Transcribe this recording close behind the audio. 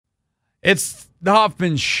It's the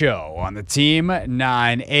Hoffman Show on the Team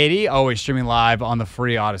 980, always streaming live on the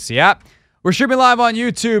free Odyssey app. We're streaming live on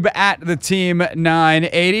YouTube at the Team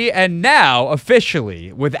 980, and now,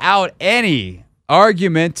 officially, without any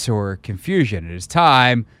argument or confusion, it is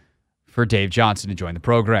time for Dave Johnson to join the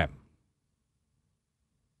program.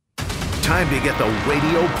 Time to get the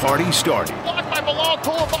radio party started. Blocked by Malone,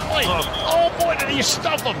 Bagley. Oh boy, did he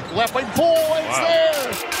stuff him. Left wing pool, it's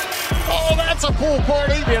there. Oh, that's a pool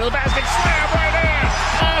party. Near the basket, slam right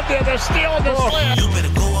there. Oh, they're stealing the slam. You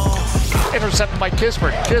better go off. Intercepted by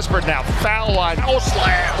Kispert. Kispert now, foul line. Oh,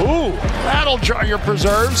 slam. Ooh, that'll jar your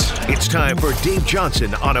preserves. It's time for Dave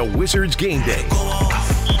Johnson on a Wizards game day.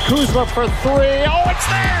 Kuzma for three. Oh, it's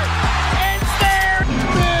there. It's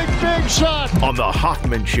there. Big shot. On the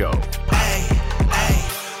Hoffman Show.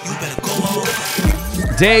 You better go off.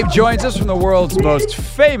 Dave joins us from the world's most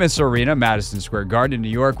famous arena, Madison Square Garden in New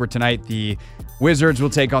York, where tonight the Wizards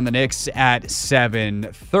will take on the Knicks at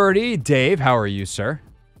 7:30. Dave, how are you, sir?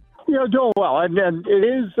 Doing well, and it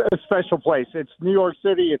is a special place. It's New York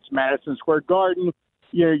City. It's Madison Square Garden.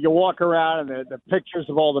 You walk around, and the pictures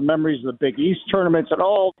of all the memories of the Big East tournaments and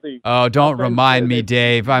all the... Oh, don't remind me,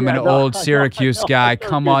 Dave. I'm an old Syracuse guy.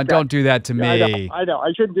 Come on, don't do that to me. I know.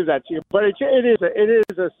 I shouldn't do that to you. But it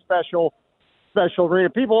is a special arena.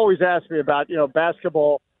 People always ask me about,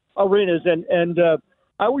 basketball arenas, and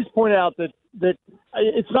I always point out that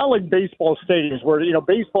it's not like baseball stadiums where,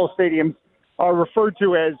 baseball stadiums are referred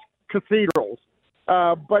to as cathedrals.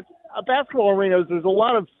 But basketball arenas, there's a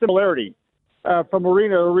lot of similarity from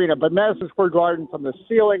arena to arena. But Madison Square Garden, from the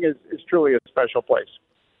ceiling, is truly a special place.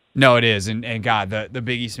 No, it is. And God, the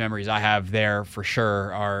Big East memories I have there for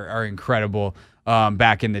sure are incredible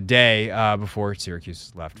back in the day before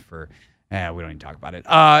Syracuse left for... we don't even talk about it.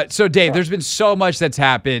 So, Dave, there's been so much that's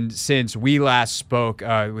happened since we last spoke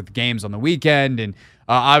with games on the weekend. And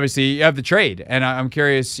obviously, you have the trade. And I'm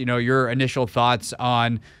curious, your initial thoughts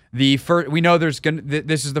on the first. We know this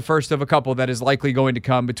is the first of a couple that is likely going to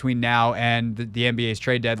come between now and the NBA's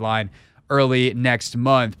trade deadline early next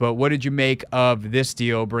month. But what did you make of this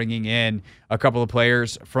deal, bringing in a couple of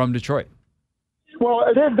players from Detroit? Well,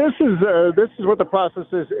 this is what the process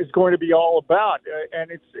is going to be all about,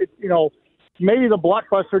 and it's maybe the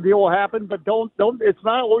blockbuster deal will happen, but don't. It's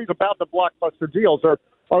not always about the blockbuster deals,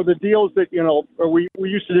 or the deals that we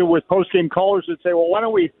used to do with post game callers that say, well, why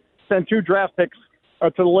don't we send 2 draft picks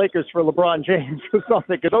to the Lakers for LeBron James or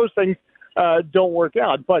something? Because those things don't work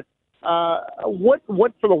out. But what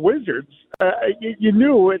for the Wizards? You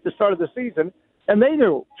knew at the start of the season, and they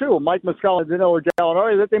knew too. Mike Muscala and Danilo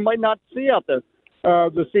Gallinari that they might not see out the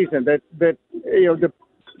season. That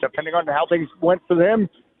depending on how things went for them,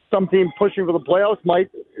 some team pushing for the playoffs might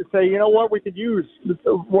say, you know what, we could use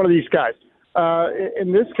one of these guys.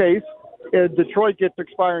 In this case, Detroit gets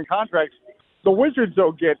expiring contracts. The Wizards,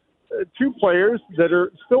 though, get 2 players that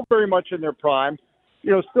are still very much in their prime.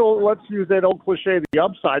 Still, let's use that old cliche, the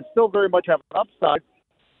upside. Still very much have an upside,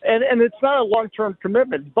 and it's not a long-term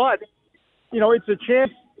commitment, but it's a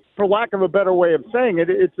chance, for lack of a better way of saying it.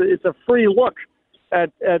 It's a free look at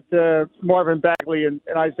Marvin Bagley and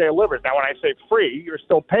Isaiah Livers. Now, when I say free, you're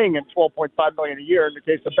still paying him $12.5 million a year in the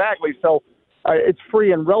case of Bagley, so it's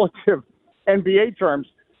free in relative NBA terms.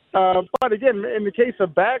 But again, in the case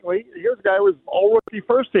of Bagley, here's a guy who was all-rookie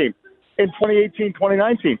first team in 2018,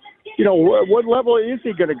 2019. What level is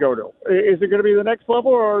he going to go to? Is it going to be the next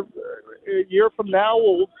level, or a year from now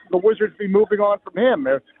will the Wizards be moving on from him?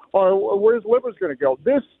 Or where's Livers going to go?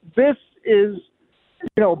 This is,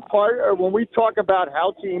 part when we talk about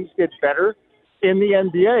how teams get better in the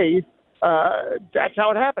NBA, that's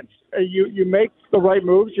how it happens. You make the right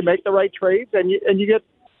moves, you make the right trades, and you get,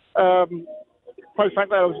 quite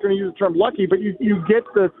frankly, I was going to use the term lucky, but you get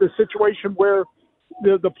the situation where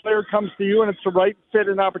the player comes to you and it's the right fit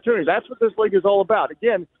and opportunity. That's what this league is all about.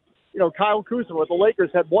 Again, Kyle Kuzma with the Lakers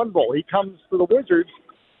had one role. He comes to the Wizards,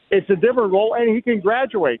 it's a different role, and he can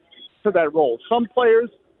graduate to that role. Some players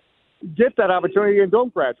get that opportunity and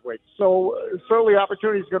don't graduate. So certainly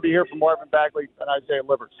opportunity is going to be here for Marvin Bagley and Isaiah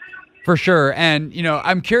Livers. For sure. And,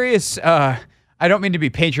 I'm curious, I don't mean to be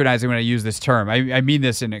patronizing when I use this term. I mean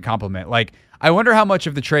this in a compliment. Like, I wonder how much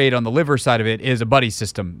of the trade on the Livers side of it is a buddy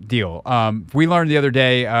system deal. We learned the other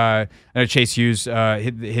day, I know Chase Hughes,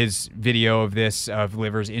 his video of this, of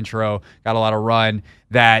Livers' intro, got a lot of run,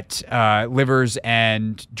 that Livers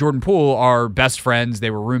and Jordan Poole are best friends.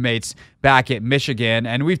 They were roommates back at Michigan.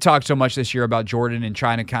 And we've talked so much this year about Jordan and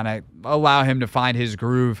trying to kind of allow him to find his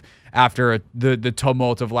groove after the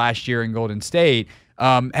tumult of last year in Golden State.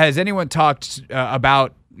 Has anyone talked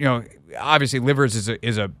about, obviously Livers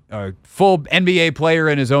is a full NBA player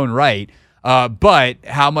in his own right. But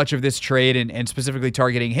how much of this trade and specifically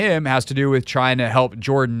targeting him has to do with trying to help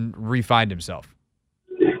Jordan re-find himself?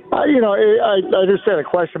 I understand the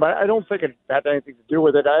question, but I don't think it had anything to do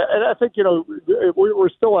with it. I think, we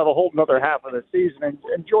still have a whole another half of the season,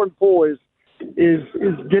 and Jordan Poole is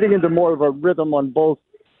getting into more of a rhythm on both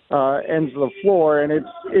ends of the floor, and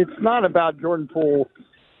it's not about Jordan Poole,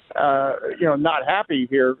 not happy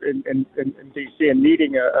here in D.C. and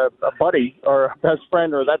needing a buddy or a best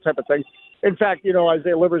friend or that type of thing. In fact,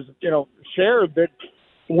 Isaiah Livers, shared that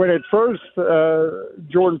when at first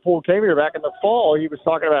Jordan Poole came here back in the fall, he was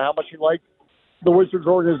talking about how much he liked the Wizards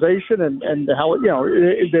organization and how,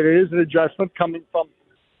 that it is an adjustment coming from,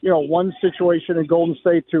 one situation in Golden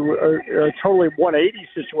State to a totally 180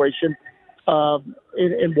 situation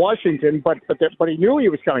in Washington. But he knew he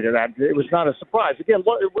was coming to that. It was not a surprise. Again,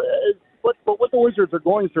 what the Wizards are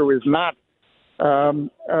going through is not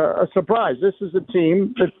a surprise. This is a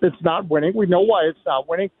team that's not winning. We know why it's not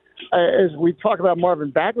winning. As we talk about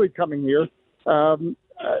Marvin Bagley coming here,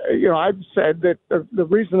 I've said that the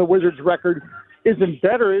reason the Wizards' record isn't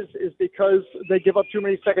better is because they give up too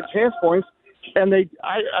many second chance points, and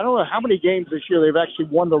I don't know how many games this year they've actually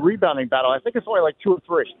won the rebounding battle. I think it's only like 2 or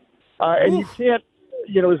 3. And you can't,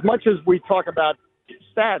 as much as we talk about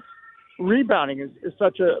stats, rebounding is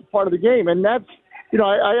such a part of the game, and that's,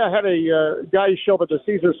 I had a guy show up at the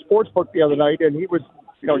Caesars Sportsbook the other night, and he was,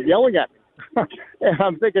 yelling at me. And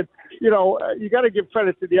I'm thinking, you got to give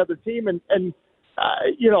credit to the other team. And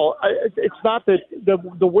it's not that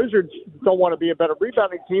the Wizards don't want to be a better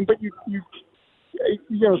rebounding team, but you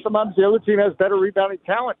sometimes the other team has better rebounding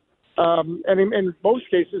talent. And in most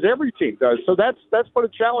cases, every team does. So that's put a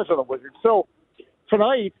challenge on the Wizards. So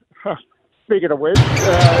tonight, speaking of which,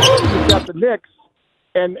 you've got the Knicks,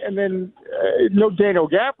 and then no Daniel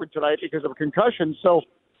Gafford tonight because of a concussion. So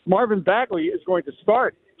Marvin Bagley is going to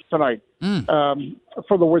start tonight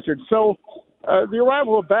for the Wizards. So the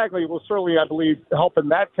arrival of Bagley will certainly, I believe, help in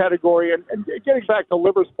that category. And getting back to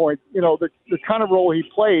Liver's point, the kind of role he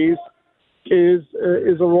plays is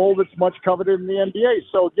a role that's much coveted in the NBA.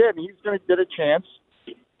 So, again, he's going to get a chance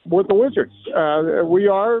with the Wizards. We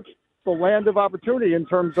are the land of opportunity in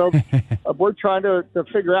terms of we're trying to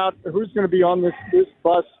figure out who's going to be on this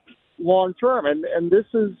bus long term. And this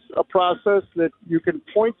is a process that you can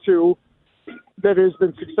point to that has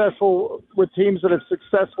been successful with teams that have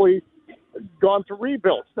successfully gone through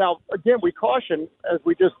rebuilds. Now, again, we caution, as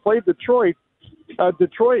we just played Detroit,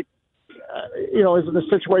 Detroit is in a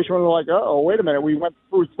situation where they're like, oh, wait a minute, we went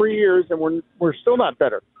through 3 years and we're still not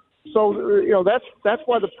better. So, that's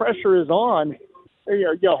why the pressure is on.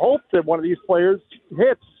 You hope that one of these players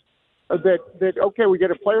hits, that okay, we get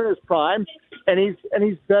a player in his prime, and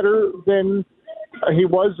he's better than he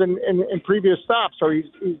was in previous stops, or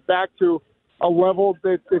he's back to a level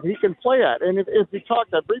that he can play at. And if we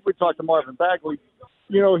briefly talked to Marvin Bagley,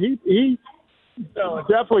 he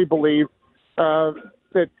definitely believed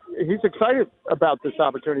that he's excited about this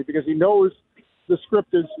opportunity because he knows the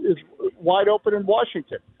script is wide open in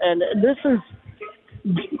Washington. And this is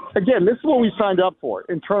what we signed up for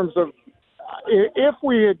in terms of if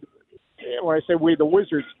we had, when I say we, the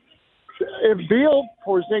Wizards, if Beal,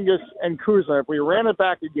 Porzingis, and Kuzma, if we ran it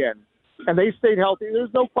back again and they stayed healthy,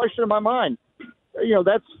 there's no question in my mind.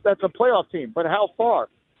 That's a playoff team, but how far?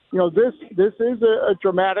 This is a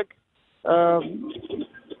dramatic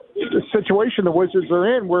situation the Wizards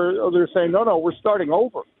are in where they're saying, no, we're starting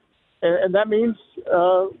over. And that means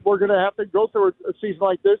we're going to have to go through a season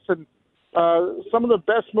like this. And some of the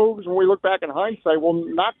best moves, when we look back in hindsight, will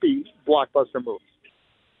not be blockbuster moves.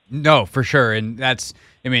 No, for sure. And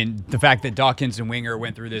the fact that Dawkins and Winger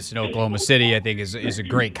went through this in Oklahoma City, I think is a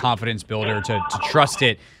great confidence builder to trust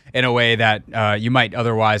it in a way that you might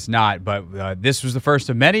otherwise not. But this was the first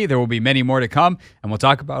of many. There will be many more to come, and we'll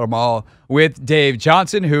talk about them all with Dave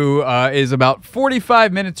Johnson, who is about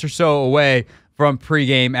 45 minutes or so away from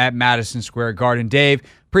pregame at Madison Square Garden. Dave,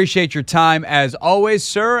 appreciate your time as always,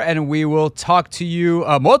 sir, and we will talk to you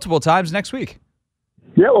multiple times next week.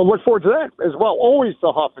 Yeah, we'll look forward to that as well. Always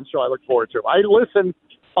the Hoffman Show I look forward to. I listen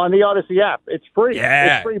on the Odyssey app. It's free.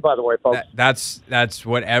 Yeah. It's free, by the way, folks. That's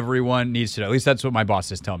what everyone needs to know. At least that's what my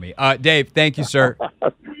bosses tell me. Dave, thank you, sir.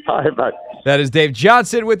 Hi, bye. That is Dave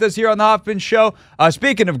Johnson with us here on the Hoffman Show.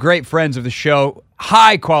 Speaking of great friends of the show,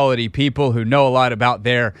 high-quality people who know a lot about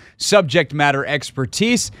their subject matter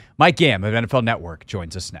expertise, Mike Gamm of NFL Network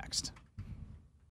joins us next.